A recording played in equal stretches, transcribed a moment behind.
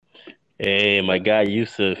Hey, my guy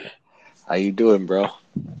Yusuf. How you doing, bro?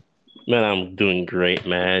 Man, I'm doing great,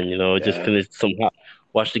 man. Just Yeah, finished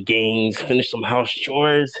watch the games, finished some house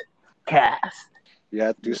chores, cast. you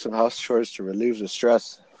had to do some house chores to relieve the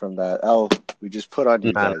stress from that L we just put on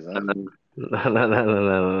you Nah, guys, huh? nah, nah, nah, nah,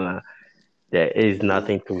 nah, nah, nah. There is Is,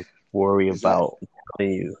 nothing to worry is that about. I'm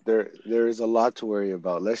telling you. there is a lot to worry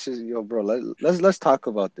about. Bro, let's talk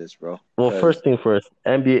about this, bro. Well, Because first thing first,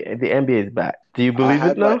 NBA, the NBA is back. Do you I believe it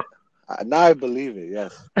had my now? now I believe it,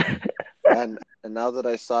 yes. And now that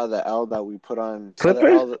I saw the L that we put on, saw the Clippers?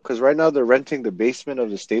 L because right now they're renting the basement of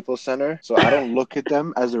the Staples Center, so I don't look at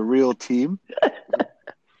them as a real team.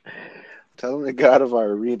 Tell them to get out of our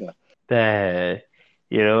arena. That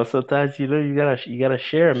sometimes you gotta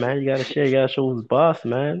share, man. You gotta share. You gotta show who's boss,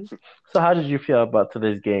 man. So, how did you feel about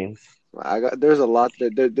today's games? I got there's a lot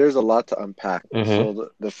there's a lot to unpack. Mm-hmm. So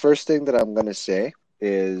the first thing that I'm gonna say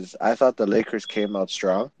is I thought the Lakers came out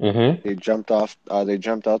strong. Mm-hmm. They jumped out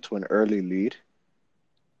to an early lead,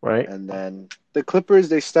 Right. and then the Clippers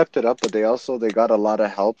they stepped it up, but they got a lot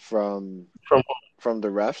of help From from the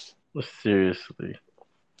refs. Seriously.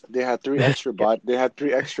 They had three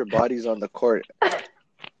extra bodies on the court.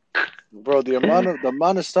 Bro, the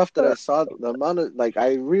amount of stuff that I saw, the amount of like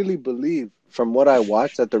I really believe from what I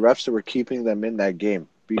watched that the refs were keeping them in that game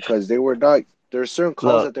because they were not. There are certain calls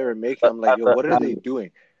Look, that they were making. I'm like, yo, what are they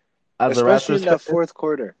doing? as a Especially in Raptors that fan, fourth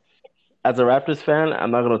quarter.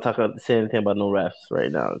 I'm not gonna say anything about no refs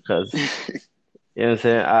right now because you know what I'm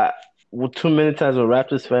saying. Too many times when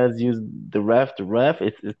Raptors fans use the ref,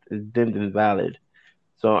 it's deemed invalid.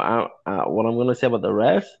 So what I'm gonna say about the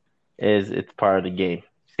refs is it's part of the game.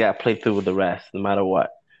 You got to play through with the refs no matter what,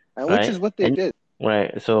 And which right? is what they And did.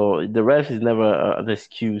 right, so the refs is never an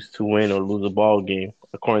excuse to win or lose a ball game,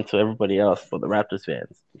 according to everybody else, but the Raptors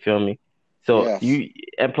fans. You feel me? So Yes.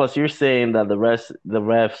 and plus you're saying that the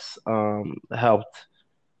refs helped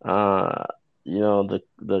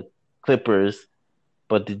the Clippers,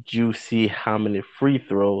 but did you see how many free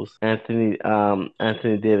throws Anthony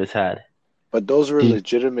Davis had? But those were Did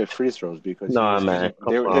legitimate free throws because he No, was man, come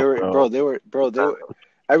they on, were bro. they were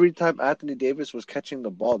every time Anthony Davis was catching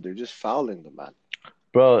the ball, they're just fouling the man.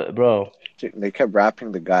 Bro. They kept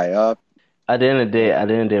wrapping the guy up. At the end of the day,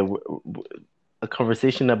 a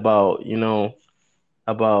conversation about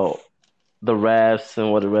about the refs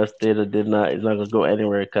and what the refs did or did not is not gonna go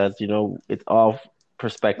anywhere because it's all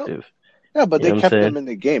No, perspective. yeah, but You know they what I'm kept saying? them in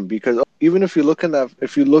the game because even if you look in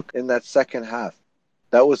that second half,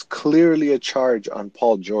 that was clearly a charge on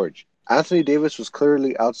Paul George. Anthony Davis was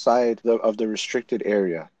clearly outside of the restricted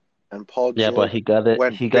area, and Paul Yeah, but George he got it.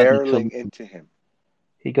 went barreling into him.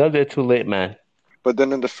 He got there too late, man. But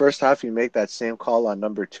then in the first half, you make that same call on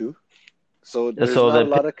number two. So And there's so not a then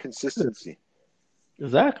lot of consistency.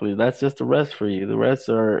 exactly, that's just the rest for you. The rest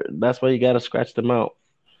are that's why you gotta scratch them out.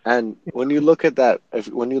 And when you look at that, if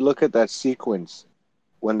when you look at that sequence,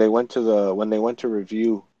 when they went to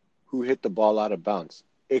review who hit the ball out of bounds,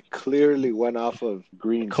 it clearly went off of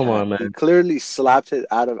Green's Come hand. on, He man. clearly slapped it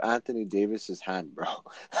out of Anthony Davis's hand, bro.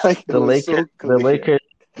 Like it The was Lakers, so the clear. Lakers,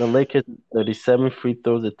 the Lakers, 37 free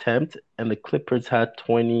throws attempt, and the Clippers had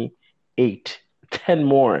 28, 10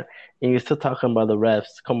 more, and you're still talking about the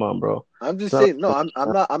refs. Come on, bro. I'm It's just not saying, no,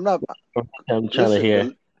 I'm not. like I'm trying to Listen,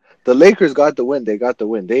 hear. the Lakers got the win. They got the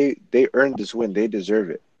win. They earned this win. They deserve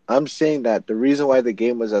it. I'm saying that the reason why the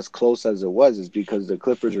game was as close as it was is because the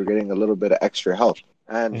Clippers were getting a little bit of extra help.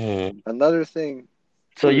 And Mhm. another thing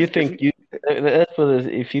So too you is if think you you That's for this?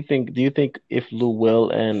 If you think, do you think if Lou Will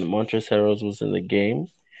and Montrezl Harrell was in the game,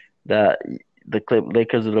 that the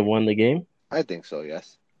Lakers would have won the game? I think so,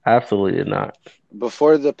 yes. Absolutely not.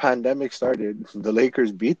 Before the pandemic started, the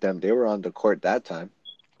Lakers beat them. They were on the court that time.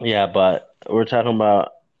 Yeah, but we're talking about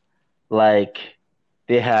like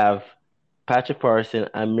they have Patrick Patterson,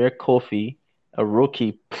 Amir Kofi, a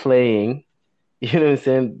rookie playing. You know what I'm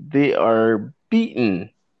saying? They are beaten.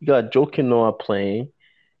 You got Joakim Noah playing,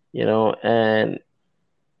 and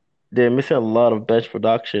they're missing a lot of bench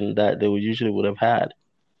production that they would usually would have had,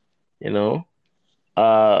 you know?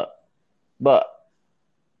 Uh, but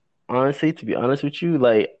honestly, to be honest with you,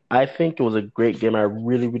 like I think it was a great game. I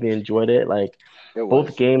really, really enjoyed it. Like It both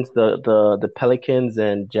was. games, the Pelicans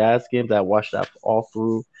and Jazz games, I watched that all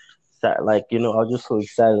through. Like, I was just so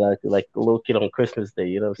excited, like a little kid on Christmas Day.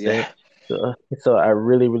 You know what I'm saying? Yeah, So I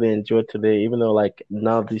really, really enjoyed today. Even though like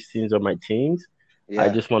none of these teams are my teams, I yeah,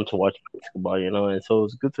 just wanted to watch basketball. And so it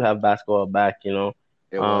was good to have basketball back.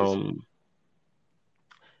 it was. Um,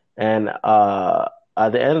 and at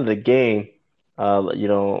the end of the game,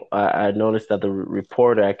 I noticed that the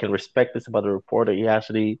reporter, I can respect this about the reporter. He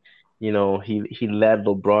actually, he led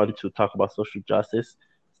LeBron to talk about social justice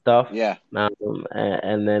stuff. Yeah,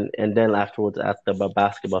 And then afterwards ask about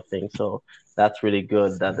basketball things. So that's really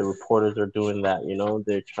good that the reporters are doing that.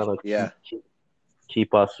 They're trying to yeah.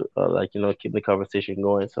 keep us keep the conversation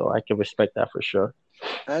going. So I can respect that for sure.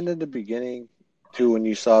 And in the beginning, too, when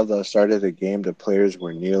you saw the start of the game, the players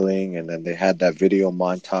were kneeling, and then they had that video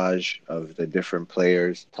montage of the different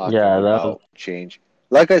players talking Yeah, that was, about change.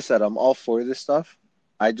 Like I said, I'm all for this stuff.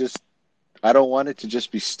 I just I don't want it to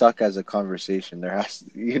just be stuck as a conversation.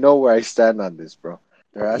 You know where I stand on this, bro.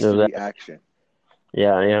 There has to that be action.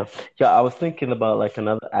 yeah, yeah. Yeah, I was thinking about like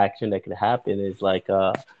another action that could happen is like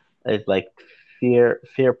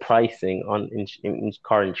fair pricing on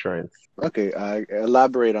car insurance. Okay,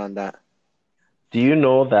 elaborate on that. Do you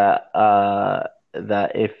know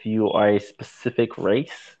that if you are a specific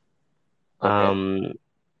race, Okay. um,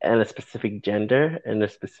 and a specific gender and a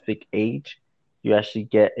specific age, you actually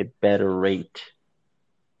get a better rate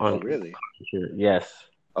Oh, on really? car insurance. Yes.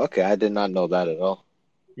 Okay, I did not know that at all.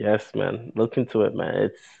 Yes, man. Look into it, man.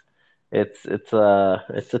 It's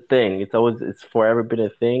a thing. It's forever been a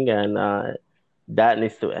thing, and that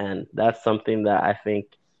needs to end. That's something that I think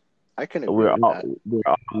I can agree we're with all that. we're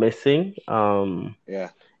all missing.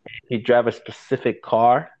 Yeah, If you drive a specific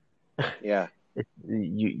car, yeah.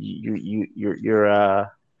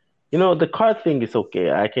 the car thing is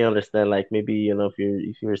okay. I can understand, like maybe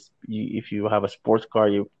if you have a sports car,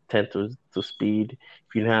 you tend to speed.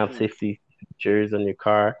 If you don't have Hmm. safety features on your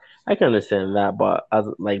car, I can understand that. But as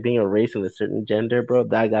like being a race in a certain gender, bro,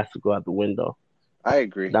 that got to go out the window. I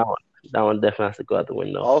agree. That one, that one definitely has to go out the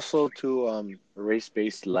window. Also, to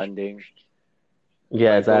race-based lending,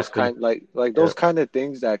 Yeah, exactly. Yeah, those kind of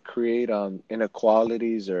things that create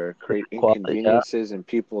inequalities or create quality. Yeah, inconveniences in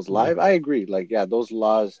people's yeah, lives. I agree. Like, yeah, those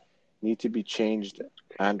laws need to be changed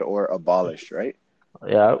and or abolished, right?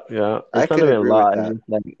 yeah, yeah. I It's not can even a agree with law. that.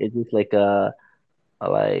 It's just like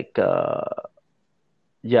like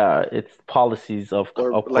yeah, it's policies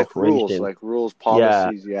Or of like rules, corporations. like rules, Yeah,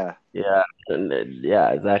 policies. Yeah, yeah, yeah,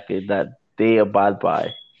 exactly. That they abide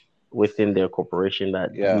by within their corporation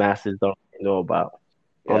that the yeah, masses don't know about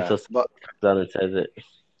yeah. until But someone comes out and says it.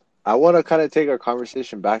 I want to kind of take our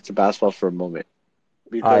conversation back to basketball for a moment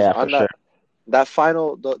Oh because yeah, for on sure. that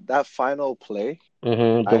final play,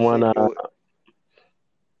 The I one think it was.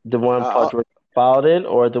 the one Paul George fouled in,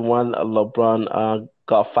 or the one LeBron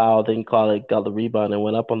got fouled and got the rebound and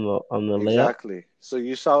went up on the layup. Exactly. So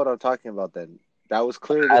you saw what I'm talking about then. That was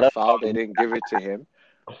clearly I a don't foul. They didn't give it to him.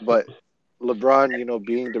 But LeBron,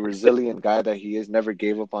 being the resilient guy that he is, never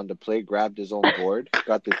gave up on the play, grabbed his own board,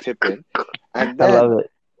 got the tip in. And I then love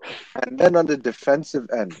it. and then on the defensive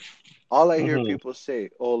end, all I hear Hmm. people say,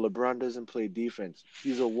 "Oh, LeBron doesn't play defense.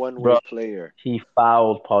 He's a one-way Bro, player." he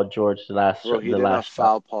fouled Paul George Bro, he the did not last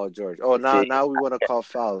shot. foul Paul George. Oh, now See, now we want to call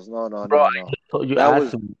fouls. No, no, bro, no, no. you That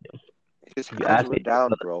asked was me. his You hands asked were me.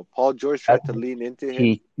 down, bro. Paul George That's, tried to lean into him.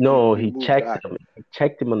 he He no, he he moved checked back. him. He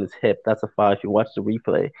checked him on his hip. That's a foul. If you watch the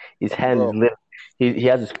replay, his hand is Bro, lit. He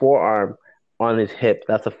has his forearm on his hip.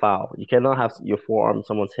 That's a foul. You cannot have your forearm on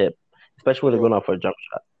someone's hip, especially when they're bro, going out for a jump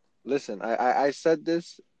shot. listen, I said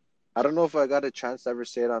this. I don't know if I got a chance to ever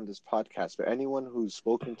say it on this podcast, but anyone who's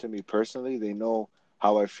spoken to me personally, they know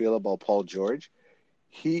how I feel about Paul George.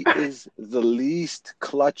 He is the least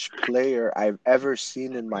clutch player I've ever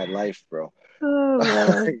seen in my life, bro.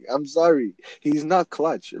 Oh, I'm sorry. He's not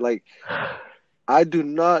clutch. Like, I do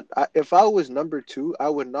not. If I was number two, I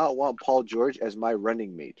would not want Paul George as my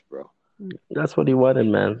running mate, bro. man. That's what he wanted,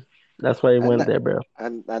 man. That's why he And went that, there, bro.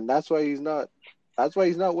 and that's why he's not. That's why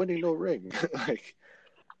he's not winning no ring. Like,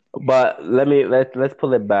 But let's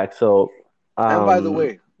pull it back. So, and by the um,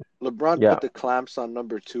 way, LeBron yeah, put the clamps on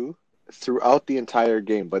number two throughout the entire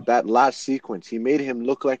game, but that last sequence, he made him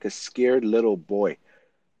look like a scared little boy.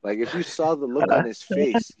 Like if you saw the look on his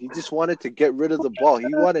face, he just wanted to get rid of the ball.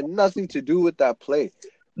 He wanted nothing to do with that play.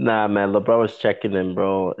 nah, man. LeBron was checking him,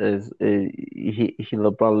 bro. He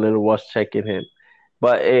LeBron literally was checking him.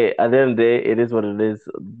 But hey, at the end of the day, it is what it is.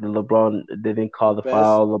 The LeBron didn't call the Best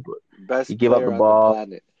foul. He best gave up the player on the ball,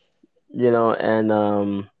 planet.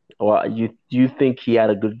 and well, you think he had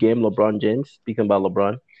a good game, LeBron James? Speaking about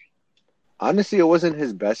LeBron, Honestly, it wasn't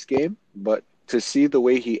his best game, but to see the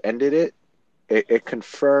way he ended it, it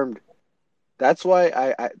confirmed. That's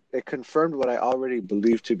why it confirmed what I already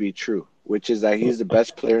believed to be true, which is that he's the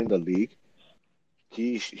best player in the league.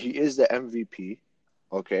 He is the MVP.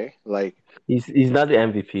 Okay, like he's not the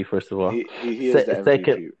MVP, first of all. he is the Second,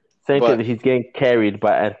 MVP. second, But he's getting carried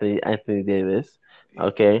by Anthony Davis.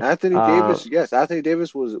 Okay. Anthony Davis, yes, Anthony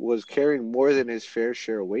Davis was carrying more than his fair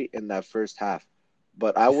share of weight in that first half.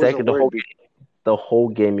 But I wasn't Second, worried. the whole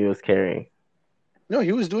game he was carrying. No,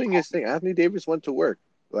 he was doing his thing. Anthony Davis went to work.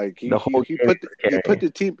 Like The whole game he was carrying.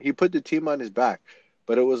 he put the team on his back.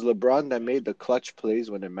 But it was LeBron that made the clutch plays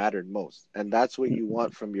when it mattered most. And that's what you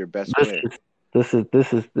want from your best This player. is this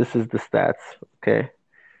is the stats. Okay.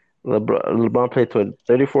 LeBron played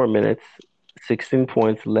 34 minutes, 16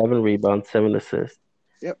 points, 11 rebounds, 7 assists.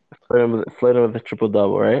 Yep. Flirting with a triple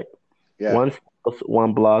double, right? Yeah. One steals,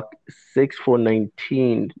 one block, 6 for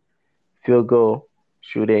 19 field goal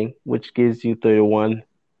shooting, which gives you 31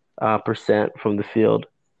 percent from the field.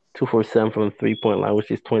 2 for 7 from the 3-point line,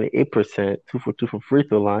 which is 28%. 2 for 2 from free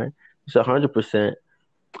throw line, which is 100%.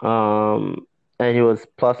 And he was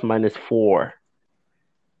plus minus 4,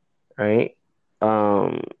 right?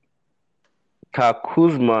 Um, Kyle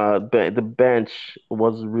Kuzma, the bench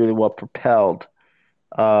was really what propelled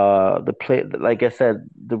the play. Like I said,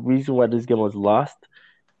 the reason why this game was lost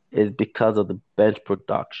is because of the bench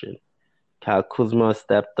production. Kyle Kuzma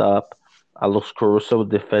stepped up. Alex Caruso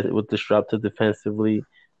was disrupted defensively.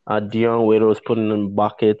 Dion Waiter was putting in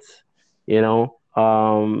buckets, you know.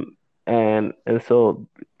 And so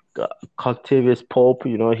Octavius Pope,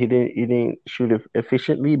 he didn't shoot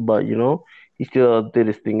efficiently, but he still did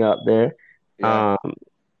his thing out there. Yeah. Um,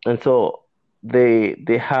 and so they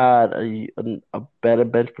had a better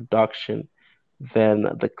bench production than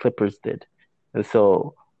the Clippers did, and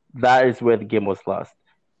so that is where the game was lost.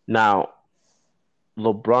 Now,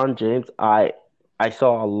 LeBron James, I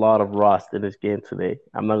saw a lot of rust in this game today.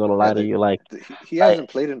 I'm not gonna Yeah, lie to you. Like, he I hasn't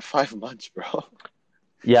played in 5 months, bro.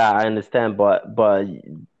 yeah, I understand, but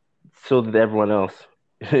so did everyone else.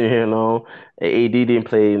 You know, AD didn't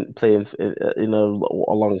play in a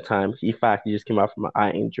long time. In fact, he just came out from an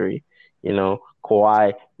eye injury.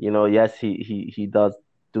 Kawhi. Yes, he does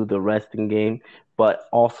do the resting game, but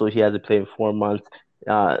also he hasn't played in 4 months.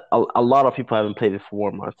 A lot of people haven't played in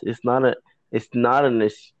 4 months. It's not an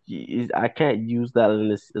excuse. I can't use that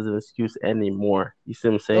as an excuse anymore. You see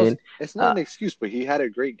what I'm No, saying? it's not Uh, an excuse, but he had a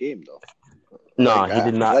great game though. no, he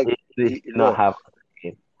did not. He did not Bro, have a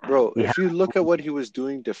game. He had if you look at what he was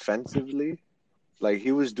doing defensively, like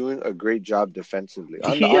he was doing a great job defensively.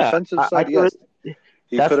 On the Yeah, offensive I side, do it. yes,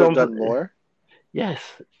 he That's could have what done more. yes,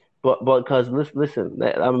 but because listen,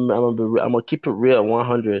 I'm gonna keep it real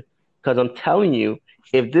 100. Because I'm telling you,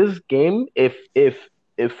 if this game, if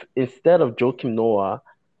instead of Joakim Noah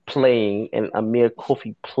playing and Amir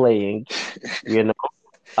Kofi playing, you know,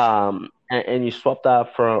 and you swap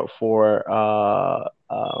that for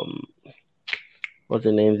what's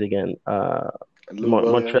their names again? Lou Montreal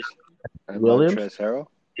Williams and Williams, Montrezl Harrell.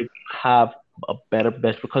 if you have a better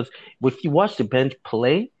bench because when you watch the bench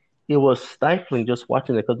play, it was stifling just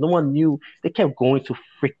watching it because no one knew they kept going to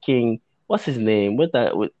freaking what's his name with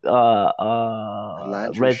that with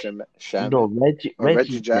Landry Reggie Shamet or Reggie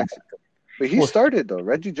Reggie Jackson. But he was started though.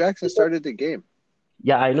 Reggie Jackson started the game.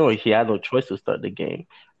 yeah, I know he had no choice to start the game,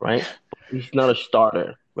 right? But he's not a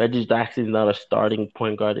starter. Reggie Jackson is not a starting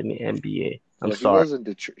point guard in the NBA. I'm Well, sorry.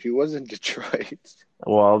 He was in Detroit.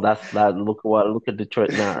 Well, that's that. Look at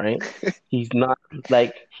Detroit now, right? He's not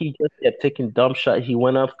like he just kept taking dumb shot. He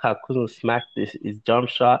went up, Kuzma smacked his jump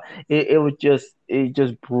shot. It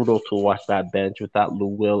just brutal to watch that bench without Lou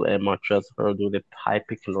Will and Montrezl Harrell doing the high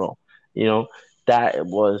pick and roll. You know that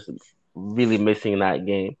was really missing in that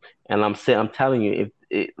game. And I'm telling you, if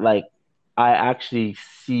it like I actually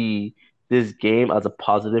see this game as a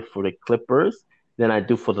positive for the Clippers than I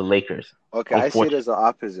do for the Lakers. Okay, I see it Unfortunately, as the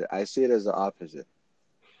opposite. I see it as the opposite.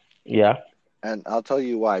 yeah. And I'll tell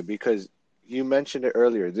you why. Because you mentioned it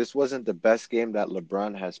earlier. This wasn't the best game that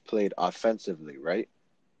LeBron has played offensively, right?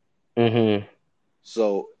 Mhm.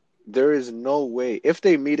 So there is no way, if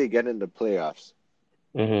they meet again in the playoffs,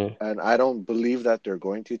 Mhm. and I don't believe that they're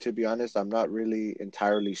going to be honest, I'm not really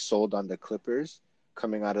entirely sold on the Clippers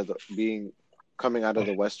coming out of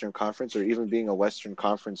the Western Conference or even being a Western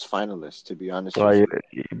Conference finalist, to be honest Oh, with you're, you.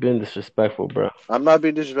 you're being disrespectful, bro. I'm not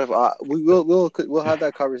being disrespectful. We'll have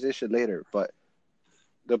that conversation later, but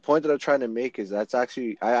the point that I'm trying to make is I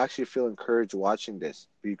actually feel encouraged watching this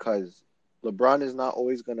because LeBron is not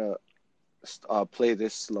always gonna play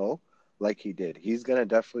this slow like he did. He's gonna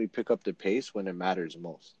definitely pick up the pace when it matters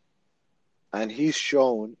most, and he's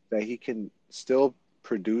shown that he can still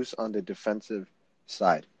produce on the defensive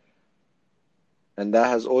side, and that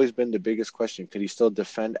has always been the biggest question: could he still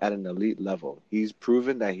defend at an elite level? He's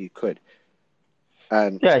proven that he could,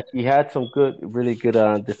 and Yeah, he had some really good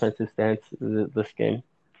defensive stance this game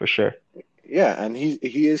for sure. yeah, and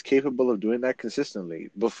he is capable of doing that consistently.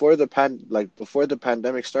 Before the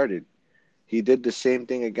pandemic started, he did the same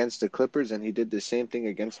thing against the Clippers and he did the same thing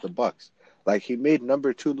against the Bucks. Like he made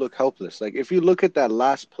number 2 look helpless. Like if you look at that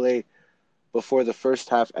last play before the first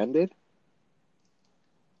half ended,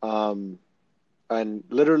 um and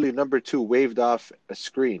literally number two waved off a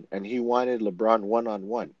screen, and he wanted LeBron one on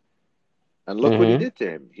one. And look what he Mm-hmm. did to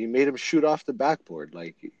him. He made him shoot off the backboard,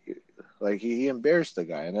 like he embarrassed the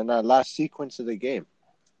guy. And then that last sequence of the game,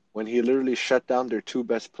 when he literally shut down their two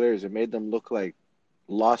best players and made them look like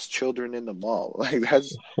lost children in the mall. Like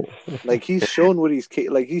that's like he's shown what he's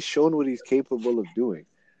capable of doing.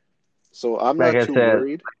 So I'm Like not I too said,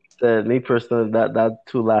 worried. me personally, that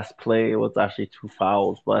two last play was actually two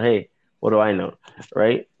fouls. But hey, what do I know,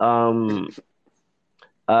 right?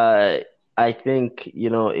 Uh, I think,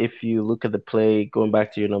 if you look at the play, going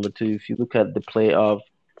back to your number two, if you look at the play of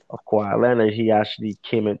Kawhi Leonard, he actually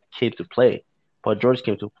came to play. Paul George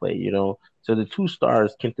came to play, So the two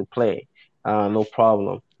stars came to play. No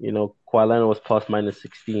problem. Kawhi Leonard was plus minus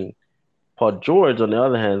 16. Paul George, on the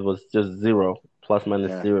other hand, was just zero, plus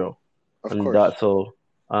minus Yeah, zero. of And course.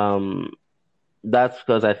 um that's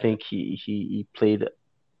because I think he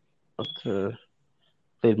uh,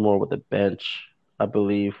 played more with the bench, I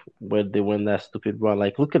believe, where they went that stupid run.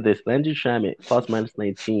 Like, look at this. Landry Shamet, plus minus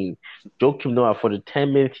 19. Joakim Noah, for the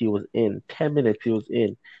 10 minutes he was in, 10 minutes he was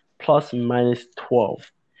in, plus minus 12.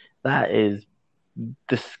 That is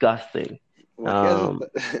disgusting. Well, he hasn't Um,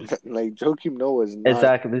 like Joakim Noah is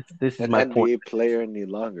not exactly. This is an my point. NBA player any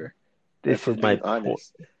longer. If This we're is my being point.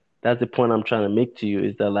 honest. That's the point I'm trying to make to you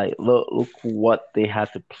is that, like, look what they had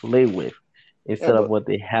to play with Yeah, instead of but what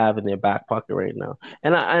they have in their back pocket right now.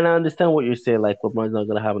 And I understand what you're saying, like LeBron's not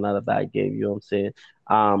gonna have another bad game, you know what I'm saying?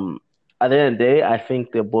 Um at the end of the day, I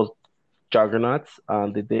think they're both juggernauts.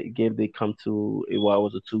 The game they come to, it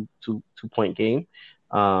was a two point game.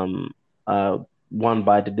 Um uh Won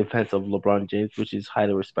by the defense of LeBron James, which is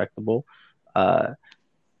highly respectable. Uh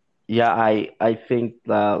yeah, I think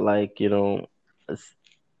that, like,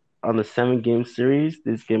 on the 7 game series,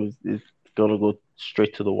 this game is gonna go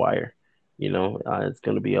straight to the wire. It's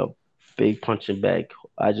gonna be a big punching bag.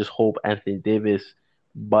 I just hope Anthony Davis'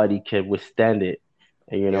 body can withstand it,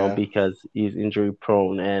 yeah, because he's injury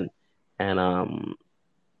prone, and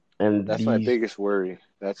and that's my these biggest worry.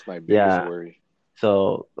 That's my biggest yeah. worry.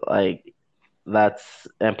 So, like, that's,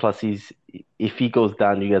 and plus, if he goes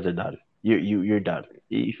down, you guys are done. You're done.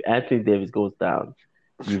 If Anthony Davis goes down,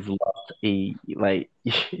 you've lost a, like,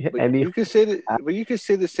 But any. you could say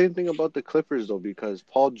the same thing about the Clippers though, because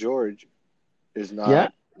Paul George is Yeah,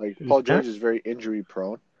 not like Paul yeah, George is very injury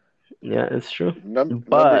prone. yeah, it's true. Number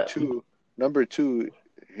But two, number two,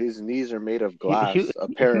 his knees are made of he he glass.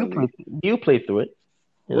 he'll play Apparently, he'll play through it.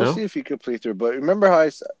 You we'll know, see if he could play through. But remember how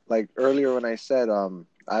like earlier when I said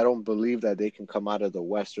I don't believe that they can come out of the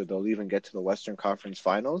West or they'll even get to the Western Conference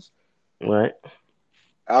Finals. right?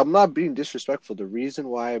 I'm not being disrespectful. The reason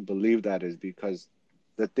why I believe that is because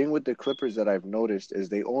the thing with the Clippers that I've noticed is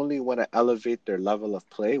they only want to elevate their level of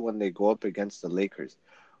play when they go up against the Lakers.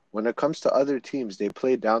 When it comes to other teams, they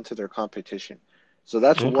play down to their competition. So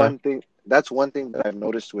that's Okay. one thing. That's one thing that I've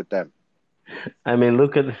noticed with them. I mean,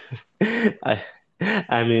 look at I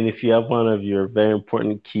I mean, if you have one of your very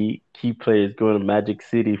important key players going to Magic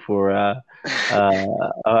City for uh,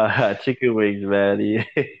 chicken wings, man.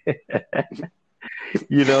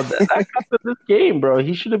 That cost us this game, bro.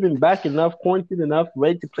 He should have been back enough, quarantined enough,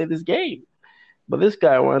 ready to play this game. But this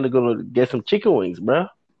guy wanted to go to get some chicken wings, bro,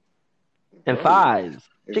 and Bro, thighs,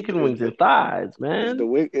 if chicken if wings the and thighs, man.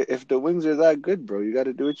 if the wings are that good, bro, you got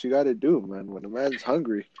to do what you got to do, man. When a man's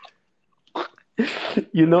hungry,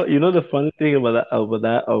 The funny thing about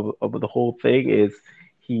the whole thing is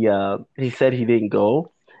he said he didn't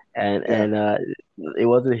go, and yeah, it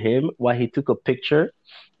wasn't him. Why he took a picture,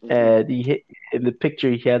 hmm and in the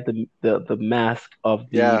picture he had the mask of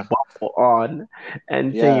the yeah, bubble on,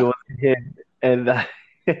 and saying it yeah. wasn't him, and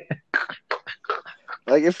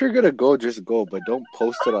Like if you're gonna go, just go, but don't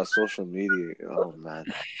post it on social media. Oh man,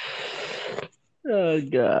 oh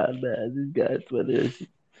god, man, this guy's whether it's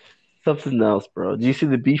something else, bro. Do you see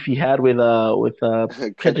the beef he had with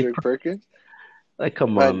Kendrick? Kendrick Perkins, Like,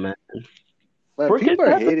 come on, man, man. man, Perkins people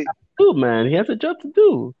are has a hating. job to do, man. He has a job to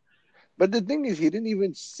do. But the thing is, he didn't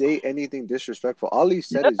even say anything disrespectful. All he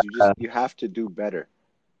said is, Yeah, you have to do better.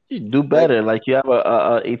 you do Like, better. Like, you have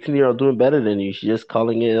a 18-year-old doing better than you. She's just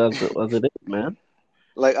calling it as it is, man.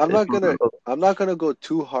 like It's, I'm not gonna go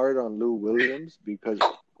too hard on Lou Williams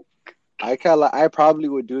because I probably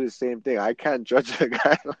would do the same thing. I can't judge a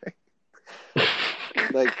guy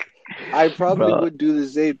like I probably bro, would do the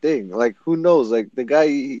same thing. Like, who knows? Like the guy,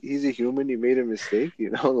 he's a human. He made a mistake,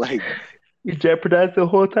 Like, you jeopardized the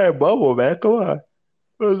whole entire bubble, man. Come on.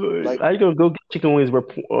 like How you gonna go get chicken wings where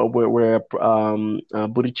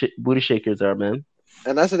booty shakers are, man?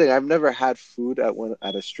 And that's the thing. I've never had food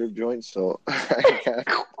at a strip joint, so I can't.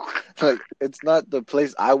 Like, it's not the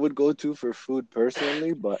place I would go to for food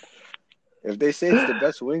personally. But if they say it's the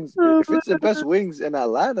best wings, Oh, if it's the best wings in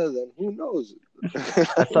Atlanta, then who knows?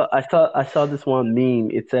 I saw this one meme.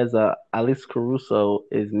 It says Alex Caruso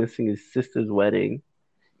is missing his sister's wedding,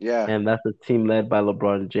 Yeah. and that's a team led by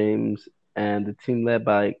LeBron James, and the team led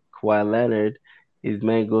by Kawhi Leonard. His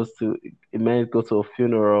man goes to a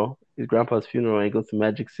funeral, his grandpa's funeral, and he goes to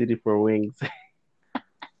Magic City for wings.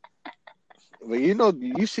 But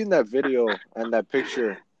you've seen that video and that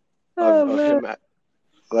picture Oh of man. him at,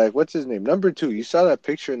 like, what's his name? Number two. You saw that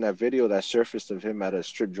picture in that video that surfaced of him at a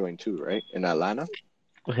strip joint too, right? In Atlanta.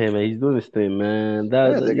 Hey man, he's doing his thing, man.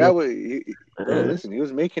 Yeah, the guy Yeah, was, bro. man. Listen, he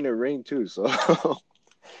was making it rain too. So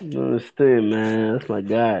He's doing his thing, man. That's my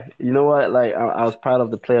guy. You know what? Like I was proud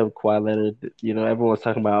of the play of Kawhi Leonard. You know, everyone was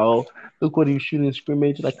talking about, oh, look what he was shooting in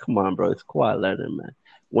scrimmage. Like, come on, bro, it's Kawhi Leonard, man.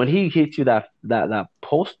 When he hits you that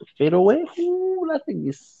post fadeaway, ooh, that thing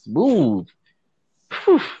is smooth.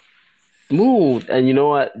 Whew, smooth. And you know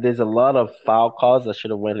what? There's a lot of foul calls that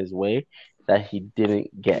should have went his way that he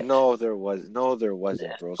didn't get. no, there wasn't,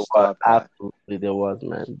 Yes, bro. there was. Stop that. Absolutely, there was,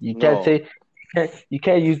 man. You can't No, say you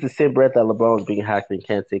can't use the same breath that LeBron was being hacked and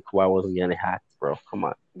can't say Kawhi wasn't getting hacked, bro. Come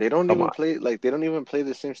on, come on. they don't even play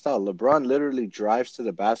the same style. LeBron literally drives to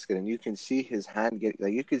the basket, and you can see his hand get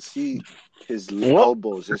like you can see his What?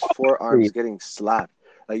 elbows, his forearms getting slapped.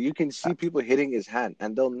 Like you can see people hitting his hand,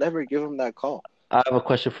 and they'll never give him that call. I have a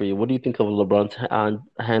question for you. What do you think of LeBron's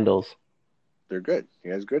handles? They're good. He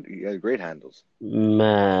has great handles.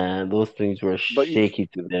 Man, those things were But shaky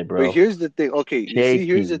today, but bro. here's the thing. Okay, you see,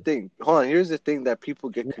 here's the Shaky. thing. Hold on. Here's the thing that people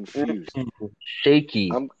get confused. Shaky.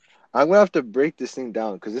 I'm I'm gonna have to break this thing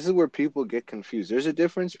down because this is where people get confused. There's a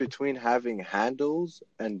difference between having handles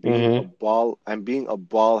and Mm-hmm. being a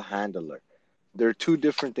ball handler. They're two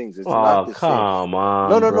different things. It's not Oh, the same. come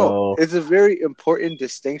No, on, no, no. bro. It's a very important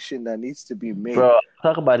distinction that needs to be made. Bro,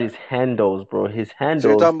 talk about his handles, bro. His So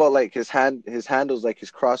you're handles. talking about like his handles, like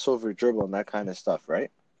his crossover dribble and that kind of stuff,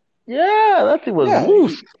 right? Yeah, that thing was Yeah,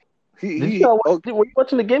 loose. Did you he not watch, oh, were you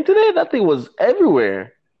watching the game today? That thing was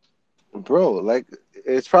everywhere. bro, like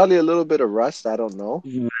it's probably a little bit of rust. I don't know.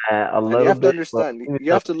 Man, a And you little have to bit, but understand, give me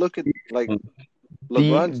you have to look at like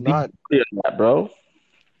LeBron's the not, on that, bro.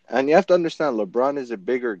 and you have to understand LeBron is a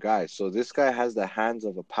bigger guy. So this guy has the hands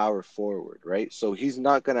of a power forward, right? So he's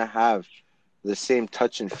not gonna have the same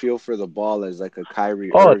touch and feel for the ball as like a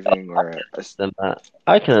Kyrie Oh, Irving or understand that.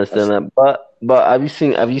 I can a understand that. But have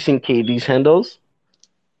you seen KD's handles?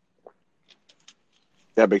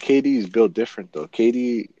 yeah, but KD is built different though.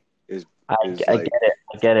 KD is I, is I like get it.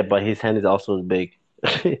 I get it, but his hand is also as big.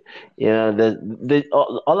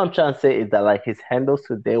 All I'm trying to say is that like his handles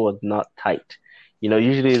today was not tight.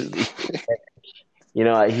 Usually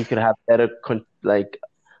he could have better like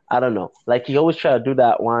I don't know. Like he always try to do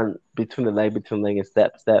that one between the leg and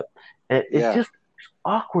step. And it's yeah. just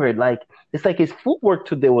awkward. Like it's like his footwork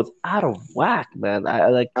today was out of whack, man. I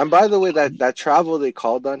like And by the way, that travel they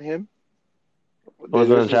called on him, was there's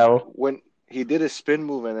gonna this travel. when he did a spin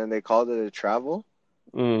move and then they called it a travel.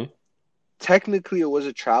 Mm. Technically, it was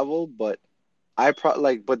a travel, but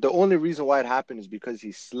but the only reason why it happened is because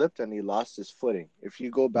he slipped and he lost his footing. If you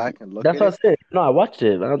go back and look That's at what I it, said. No, I watched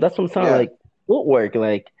it. That's what I'm saying. yeah. Like footwork,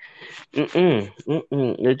 like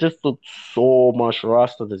it just looked so much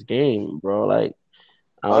rust of this game, bro. Like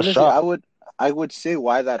I was Honestly, shocked. I would say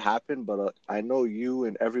why that happened, but I know you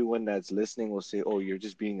and everyone that's listening will say, "Oh, you're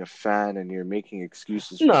just being a fan and you're making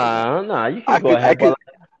excuses for the guy." Nah, you I can go could I ahead, but could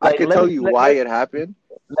I like could let tell me you let, why let, it happened.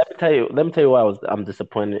 let me tell you why I'm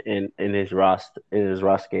disappointed in his Ross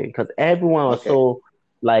game because everyone was Okay. so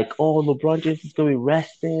like, oh, LeBron James is gonna be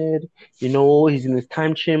rested. He's in his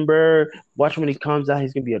time chamber. Watch when he comes out,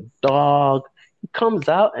 he's gonna be a dog. He comes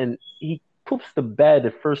out and he poops the bed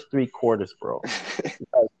the first 3 quarters, bro.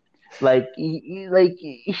 Like he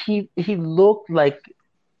looked like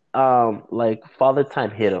Father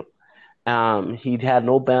Time hit him. He had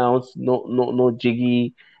no bounce, no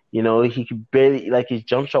jiggy. He could barely like his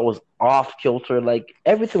jump shot was off kilter. Like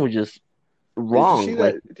everything was just Did you see wrong.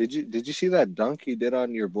 Like that? Did you see that dunk he did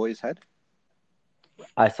on your boy's head?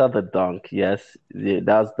 I saw the dunk. Yes, yeah,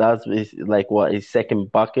 that's like what his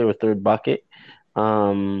second bucket or third bucket.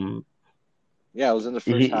 Um, Yeah, it was in the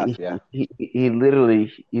first he half. Yeah. he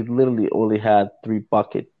literally only had three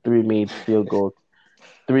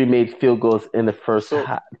made field goals in the first So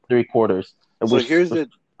 3 quarters, so which here's was the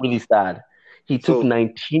really sad. He took so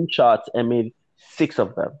 19 shots and made six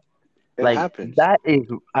of them. it Like happens. that is,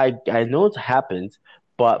 I know it happens,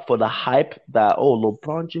 But for the hype that, oh,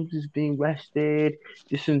 LeBron James is being rested,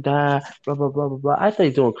 this and that, blah blah blah blah blah. I thought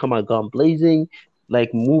he's gonna come out gun blazing,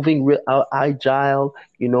 like moving real agile,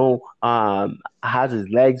 has his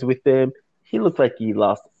legs with him. He looked like he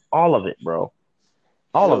lost all of it, bro.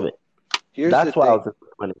 All of So it. here's the That's why I thing. was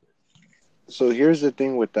disappointed. So here's the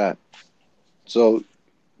thing with that. So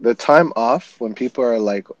the time off when people are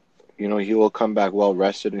like, he will come back well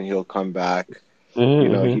rested and he'll come back.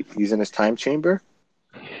 Hmm. He's in his time chamber.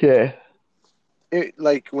 Yeah. It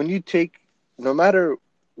like when you take, no matter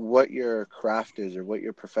what your craft is or what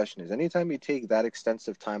your profession is, anytime you take that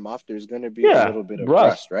extensive time off, there's going to be a Yeah. little bit of Russ.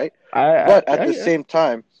 rust, right? I, I, But at the I same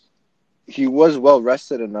time, he was well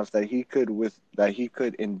rested enough that he could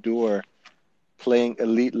endure playing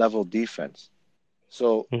elite level defense.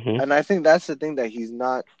 So, hmm and I think that's the thing that he's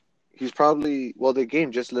not. He's probably, well, the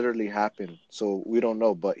game just literally happened, so we don't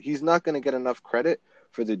know. But he's not going to get enough credit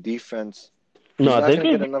for the defense. He's No, not they're going to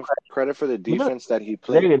gonna get give enough credit for the no, defense that he they're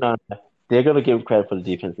played, gonna they're gonna give him credit for the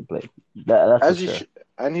defensive play. That's for as he sure. should,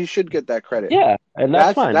 and he should get that credit. Yeah, and that's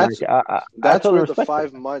That's fine. that's Like I that's totally where the respect that.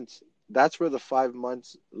 5 months. That's where the 5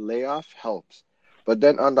 months layoff helps. But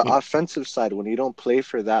then on the offensive side, when you don't play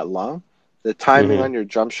for that long, the timing Mm-hmm. on your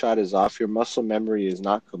jump shot is off. Your muscle memory is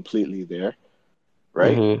not completely there,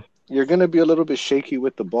 right? Mm-hmm. You're gonna be a little bit shaky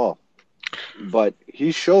with the ball. But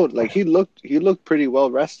he showed, like, he looked pretty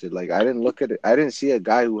well rested. Like, I didn't look at it. I didn't see a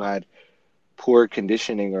guy who had poor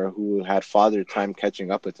conditioning or who had father time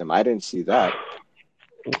catching up with him. I didn't see that.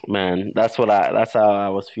 Man, that's how I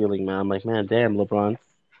was feeling, man. I'm like, man, damn, LeBron.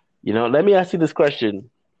 Let me ask you this question.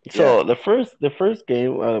 Yeah, So the first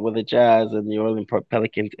game with the Jazz and the Orleans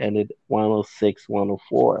Pelicans ended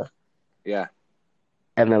 106-104, yeah.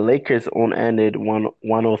 and the Lakers own ended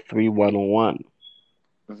 103-101.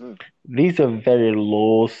 Hmm. These are very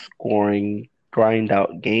low scoring grind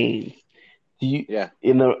out games. Do you Yeah,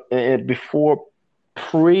 in the before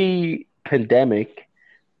pre-pandemic,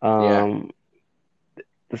 yeah, um,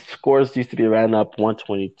 the scores used to be around up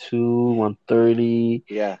 122, 130,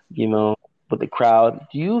 yeah. with the crowd.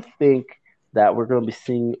 Do you think that we're going to be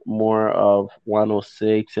seeing more of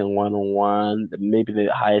 106 and 101? Maybe the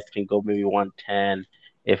highest can go maybe 110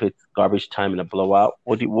 if it's garbage time and a blowout.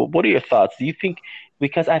 What are your thoughts? Do you think,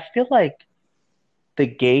 because I feel like the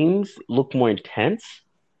games look more intense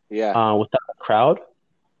Yeah, without a crowd,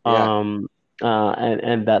 yeah, um,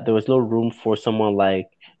 and that there was no room for someone like,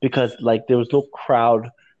 because like there was no crowd,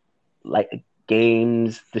 like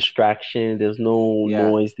games distraction. There's no yeah,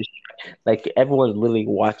 noise. Like everyone's literally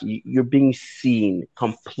watching. You're being seen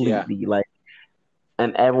yeah, completely. Like,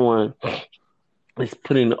 and everyone is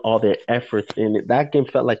putting all their efforts in it. That game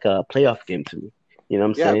felt like a playoff game to me. You know what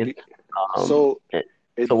I'm yeah. saying? Um, So eh,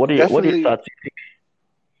 it so what are your definitely, thoughts?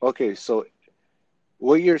 okay. So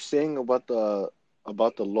what you're saying about the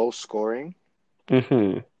low scoring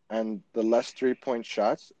Mm-hmm. and the less 3 point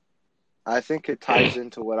shots, I think it ties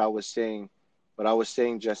into what I was saying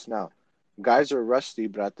just now. Guys are rusty,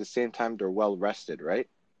 but at the same time they're well rested, right?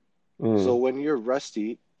 So Mm, when you're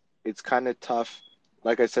rusty, it's kind of tough,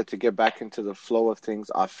 like I said, to get back into the flow of things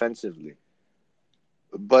offensively.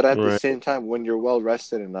 But at the right, same time, when you're well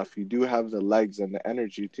rested enough, you do have the legs and the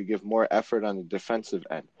energy to give more effort on the defensive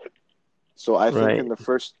end. So right. I think in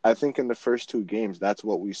the first two games, that's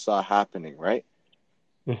what we saw happening, right?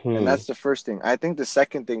 And Mm-hmm. that's the first thing. I think the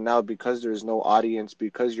second thing now, because there's no audience,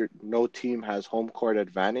 because no team has home court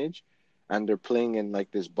advantage, and they're playing in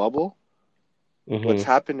like this bubble, what's Mm-hmm.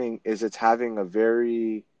 happening is it's having a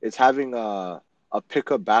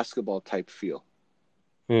pickup basketball type feel.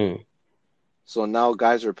 Mm, So now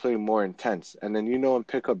guys are playing more intense, and then in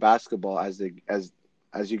pickup basketball, as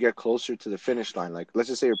you get closer to the finish line, like let's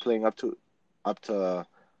just say you're playing up to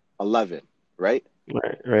 11, right?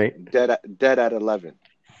 right, right. Dead at 11.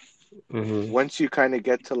 Mm-hmm. Once you kind of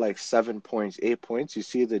get to like 7 points, 8 points, you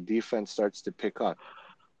see the defense starts to pick up,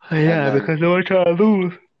 and Yeah, then because no one trying to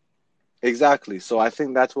lose. exactly. So I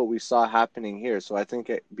think that's what we saw happening here. So I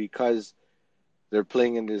think because they're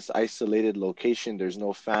playing in this isolated location, there's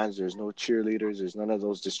no fans, there's no cheerleaders, there's none of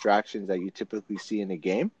those distractions that you typically see in a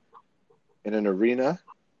game, in an arena.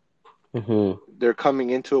 Mm-hmm. They're coming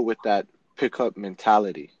into it with that pickup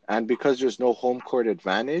mentality. And because there's no home court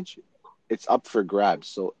advantage, it's up for grabs.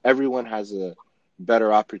 So everyone has a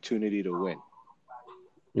better opportunity to win.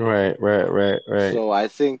 Right, right, right, right. So I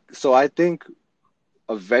think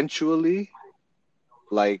eventually,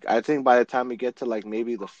 like I think by the time we get to like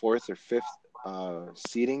maybe the fourth or fifth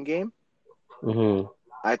seeding game, Mm-hmm.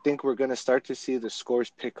 I think we're gonna start to see the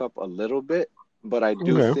scores pick up a little bit. But I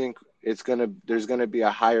do Okay. think there's gonna be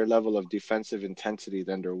a higher level of defensive intensity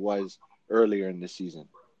than there was earlier in the season.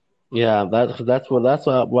 Yeah, that's what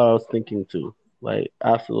I was thinking too. Like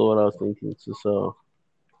absolutely what I was thinking too. So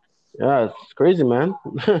yeah, it's crazy, man.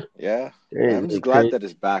 Yeah, I'm just Crazy, glad crazy. that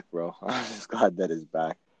it's back, bro. I'm just glad that it's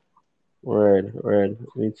back. Word, word.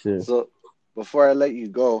 Me too. So before I let you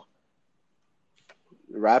go,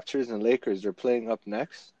 the Raptors and Lakers are playing up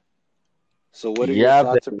next. So what are your Yeah,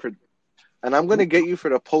 thoughts? And I'm gonna get you for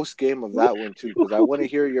the post game of that one too, because I want to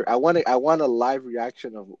hear your. I want a live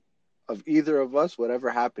reaction of either of us, whatever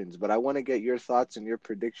happens. But I want to get your thoughts and your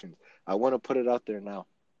predictions. I want to put it out there now.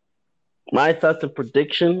 my thoughts and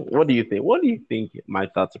prediction. What do you think? What do you think my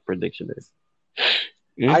thoughts and prediction is?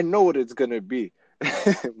 Hmm? I know what it's gonna be.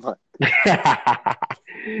 But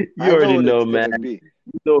You I know already what it's know, man. gonna be.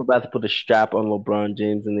 You know we're about to put a strap on LeBron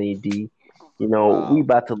James and AD. You know, we Wow.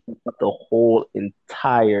 about to lock up the whole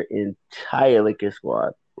entire Lakers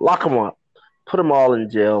squad. Lock them up. Put them all in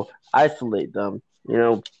jail. Isolate them. You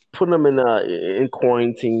know, put them in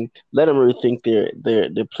quarantine. Let them rethink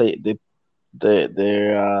their play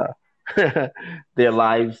their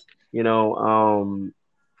lives. You know,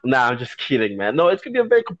 nah, I'm just kidding, man. No, it's gonna be a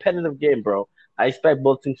very competitive game, bro. I expect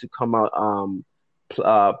both teams to come out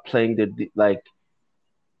playing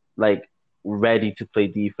like ready to play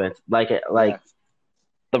defense. Like Yeah.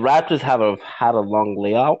 the Raptors have had a long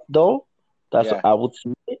layout though. That's what Yeah. I would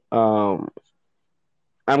say.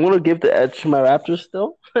 I'm gonna give the edge to my Raptors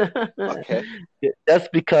still. Okay. That's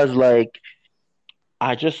because like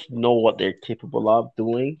I just know what they're capable of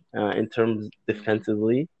doing in terms Hmm.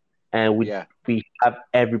 defensively, and Yeah. we have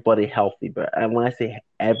everybody healthy. But and when I say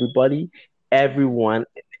everybody, Hmm. everyone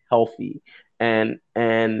is healthy, and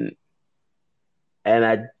and and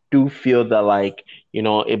I do feel that like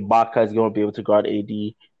Ibaka is going to be able to guard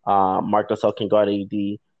AD, Marcus Gasol can guard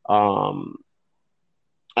AD,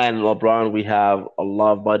 and LeBron. We have a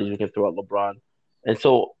lot of bodies we can throw at LeBron, and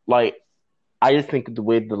so like I just think the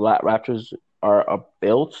way the Raptors are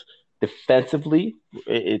built defensively,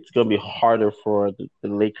 it's going to be harder for the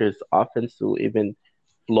Lakers offense to even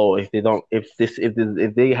flow if they don't if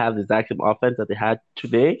they have the exact same offense that they had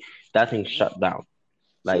today, that thing's Hmm. shut down.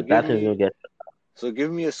 So Like that thing's gonna get.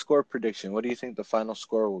 give me a score prediction. What do you think the final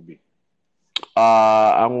score will be?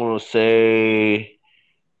 I'm gonna say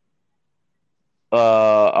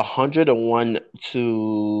 101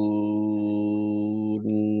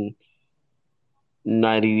 to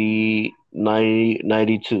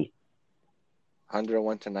 92.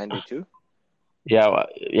 101 to 92? Yeah,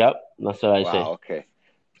 yep, that's what I say. Wow, okay.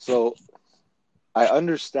 So I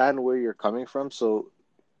understand where you're coming from. So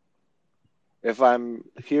if I'm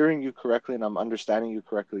hearing you correctly and I'm understanding you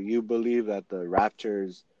correctly, you believe that the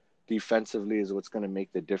Raptors defensively is what's going to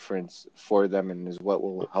make the difference for them and is what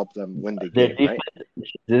will help them win the Their game, right?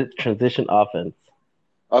 defense is transition offense.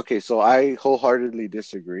 Okay, so I wholeheartedly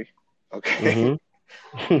disagree. Okay. Mm-hmm.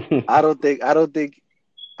 I don't think I don't think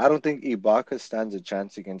I don't think Ibaka stands a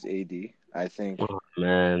chance against AD. Oh,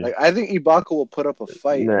 man, I think Ibaka will put up a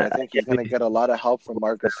fight and nah, I I think he's can't going to really get a lot of help from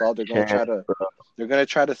Marcus Gasol. chance, bro. They're going to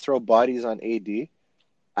try to throw bodies on AD.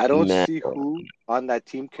 I don't Man, see who on that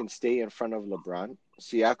team can stay in front of LeBron.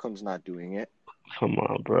 Siakam's not doing it. come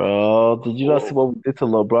on, bro. Did you not see Well, what we did to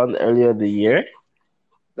LeBron earlier in the year?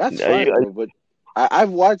 that's Are you, fine, are bro. But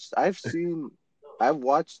I've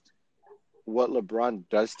watched what LeBron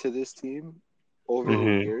does to this team over the you,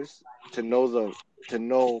 years to know to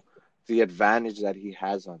know the advantage that he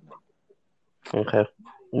has on them. okay,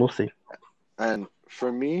 we'll see. And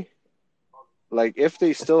for me, like if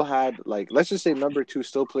they still had like let's just say number two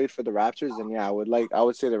still played for the Raptors, then yeah, I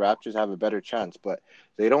would say the Raptors have a better chance, but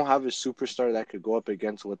they don't have a superstar that could go up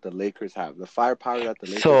against what the Lakers have. The firepower that the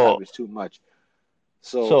Lakers So, have is too much.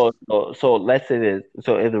 So so let's say this.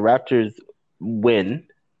 So if the Raptors win,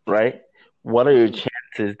 right? What are your mhm,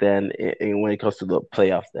 chances then when it comes to the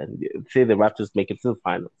playoffs? Then say the Raptors make it to the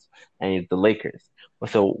finals, and it's the Lakers.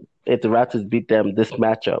 So if the Raptors beat them this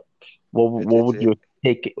matchup, what would it your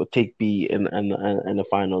take be in the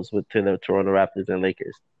finals with to the Toronto Raptors and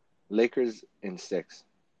Lakers? Lakers in six.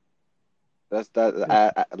 That's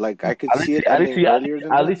that like I could At see least, it at least, ending you- earlier than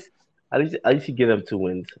at that. least, at least you give them two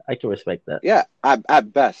wins. I can respect that. Yeah,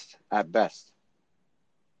 at best.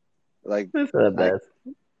 Like That's not like bad,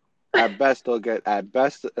 at best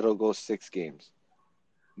it'll go 6 games.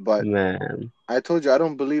 But man. I told you I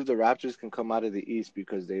don't believe the Raptors can come out of the East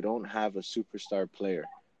because they don't have a superstar player.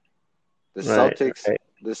 The Right, Celtics,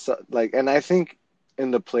 right. and I think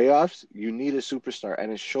in the playoffs you need a superstar,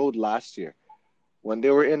 and it showed last year when they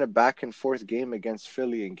were in a back and forth game against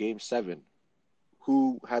Philly in Game 7.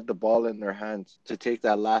 Who had the ball in their hands to take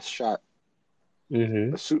that last shot?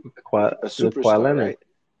 Mm-hmm. A su- Kawhi, a the Kawhi superstar, Leonard. right?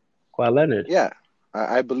 Kawhi Leonard. Yeah.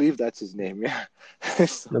 I believe that's his name. Yeah.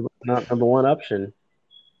 So, Not number one option.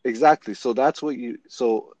 exactly. So that's what you.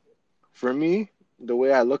 So for me, the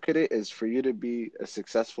way I look at it is for you to be a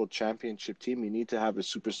successful championship team, you need to have a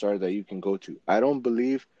superstar that you can go to. I don't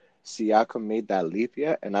believe Siakam made that leap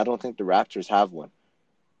yet, and I don't think the Raptors have one.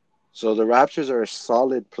 So the Raptors are a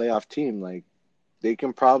solid playoff team. Like they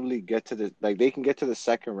can probably get to the like they can get to the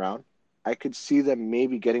second round. I could see them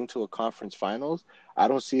maybe getting to a conference finals. I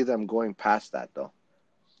don't see them going past that though.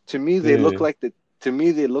 To me, they look Hmm. like the to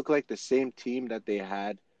me they look like the same team that they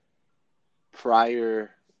had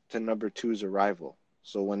prior to number two's arrival.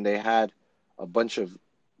 So when they had a bunch of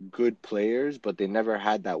good players, but they never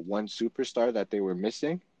had that one superstar that they were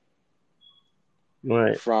missing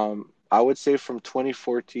Right. from, I would say from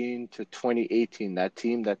 2014 to 2018, that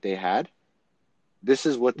team that they had, this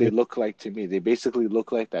is what they look like to me. They basically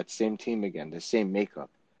look like that same team again, the same makeup.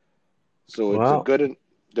 So Well,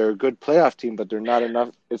 they're a good playoff team, but they're not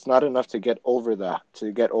enough. It's not enough to get over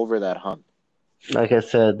that hump. like I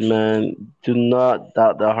said, man, do not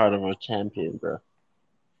doubt the heart of a champion, bro.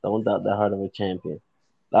 Don't doubt the heart of a champion.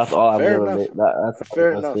 That's all I'm Fair gonna enough. that's all I'm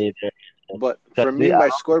Fair gonna enough. say there. But for Because me, my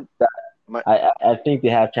score, my I think they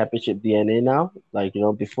have championship DNA now. Like,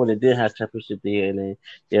 before they did have championship DNA,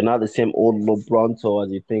 they're not the same old LeBronto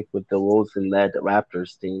as you think with the Rosen-led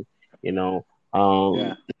Raptors team. You know,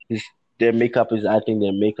 yeah, this, their makeup is, I think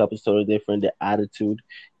their makeup is totally different. Their attitude,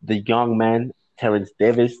 the young man, Terrence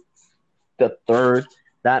Davis, the third,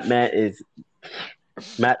 that man is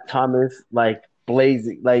Matt Thomas, like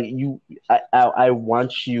blazing. Like I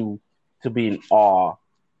want you to be in awe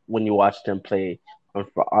when you watch them play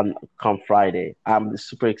on come Friday. I'm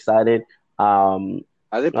super excited. Um,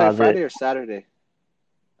 are they playing uh, the, Friday or Saturday?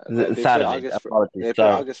 the They play Saturday. August. Apologies, They play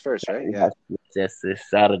sorry. August 1st, right? Yeah, Yes, yes, it's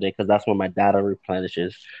Saturday because that's when my data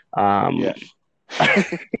replenishes. Um, yeah.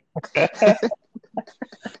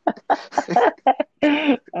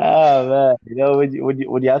 oh man,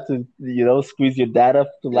 when you have to squeeze your data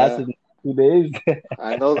to last Yeah, in 2 days.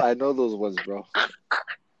 I know those ones, bro.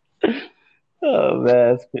 Oh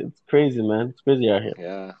man, it's crazy, man. It's crazy out here.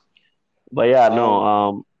 Yeah. But yeah, no,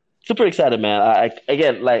 Um. super excited, man.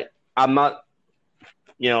 Again, like I'm not,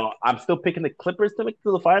 I'm still picking the Clippers to make it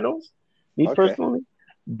to the finals, me Okay. personally.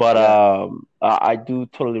 But Yeah. I do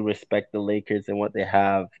totally respect the Lakers and what they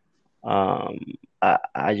have. Um,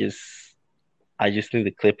 I just think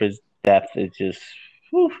the Clippers depth is just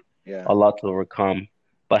whew, Yeah. a lot to overcome.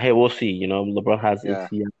 But hey, we'll see. LeBron has if Yeah.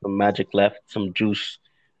 he has some magic left, some juice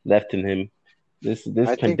left in him. This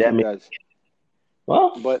I think he pandemic, does.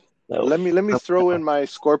 well, But no, let me throw in my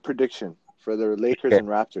score prediction for the Lakers okay, and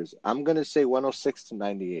Raptors. I'm gonna say 106 to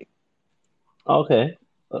 98. okay,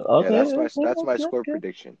 Yeah, okay, that's my okay, score okay.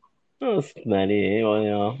 prediction. Oh, it's 98.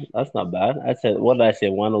 Well, that's not bad. I said, what did I say?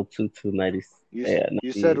 102 to 90. Yeah,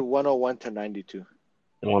 You said 90, 101 to 92.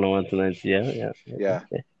 101 to 90. Yeah, yeah, yeah. Yeah.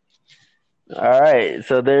 Okay. All right.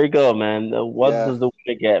 So there you go, man. What Yeah. does the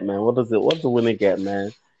winner get, man? What's the winner get,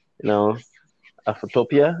 man? You know, a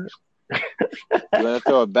Photopia? You wanna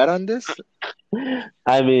throw a bet on this?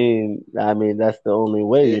 I mean, that's the only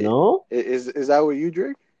way, you I- know? is that what you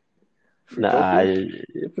drink? Nah, Fruitopia?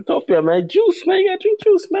 Photopia, man. Juice, man. You gotta drink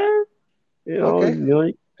juice, man. Okay.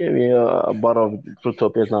 Give me a bottle of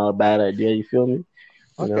Fruitopia is not a bad idea. You feel me?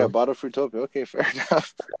 You Okay, a know, bottle of Fruitopia. Okay, fair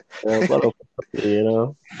enough. a bottle of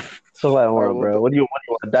Fruitopia. So what I All right, want, well, bro. What do you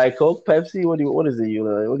want? Diet Coke, Pepsi? What is it?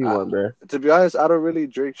 What do you uh, want, bro? to be honest, I don't really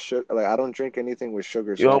drink sugar. Like, I don't drink anything with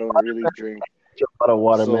sugar, You so I want don't water? really drink. Get you a bottle of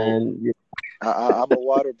water, So man. I'm a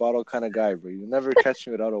water bottle kind of guy, bro. You never catch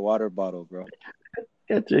me without a water bottle, bro.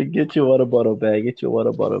 Get your water bottle, bag. Get your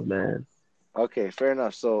water bottle, man. Okay, fair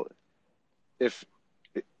enough. So if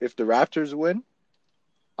if the Raptors win,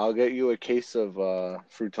 I'll get you a case of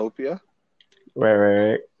Fruitopia Right, right,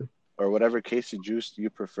 right. or whatever case of juice you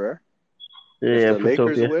prefer. If Yeah, the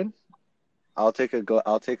Lakers Fruitopia. win, I'll take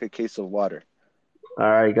a case of water. All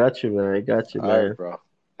right, got you, man. Got you, All right, man. bro.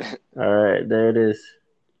 All right, there it is.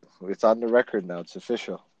 It's on the record now. It's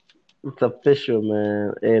official. It's official,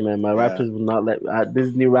 man. Hey, man, my Yeah, Raptors will not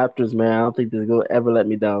this new Raptors, man. I don't think they're gonna ever let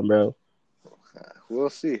me down, bro. we'll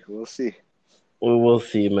see. We'll see. We will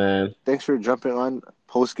see, man. Thanks for jumping on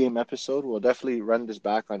post game episode. We'll definitely run this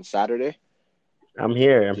back on Saturday I'm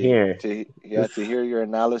here. I'm to here. This. to hear your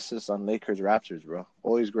analysis on Lakers Raptors, bro.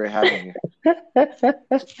 Always great having you.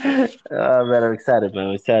 Man, I'm excited, man.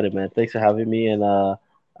 I'm excited, man. Thanks for having me, and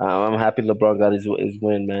I'm happy LeBron got his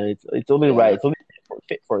win, man. It's only right. Yeah, It's only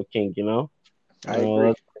fit for a king, you know. I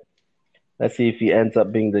agree. Let's see if he ends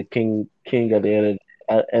up being the king at the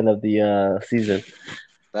end of the season.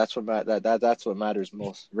 That's what matters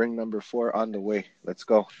most. Ring number 4 on the way. Let's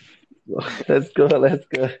go. Let's go. Let's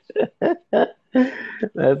go.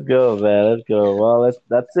 Let's go, man. Let's go. Well,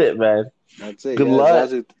 that's it, man. That's it. Good Yeah, luck,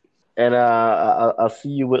 Zazu. and I'll see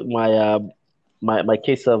you with my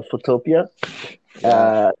case of Photopia.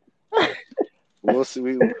 Yeah, Uh, we'll see.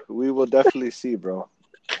 We will definitely see, bro.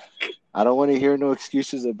 I don't want to hear no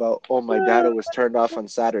excuses about, oh, my data was turned off on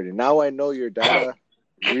Saturday. Now I know your data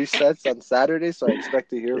resets on Saturday, so I expect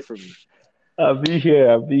to hear from you. I'll be here.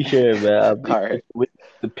 I'll be here, man. I'll be All here right. with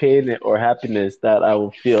the pain or happiness that I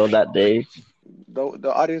will feel that day.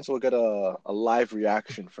 The audience will get a live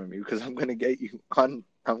reaction from you because I'm gonna get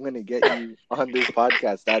you on this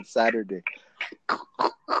podcast that Saturday.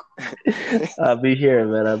 I'll be here,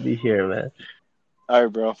 man. I'll be here, man. All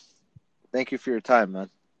right, bro. Thank you for your time, man.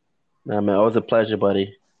 Nah, man, always a pleasure,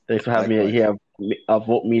 buddy. Thanks for having me Likewise. here.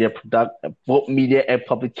 Vote Media and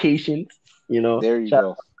Publications. There you Shout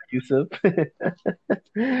go. out to Yusuf.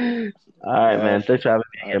 All right, All right. man. Thanks for having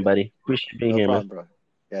me All right. again, buddy. Appreciate being No here, man. problem, bro.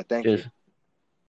 Yeah, thank you. Cheers.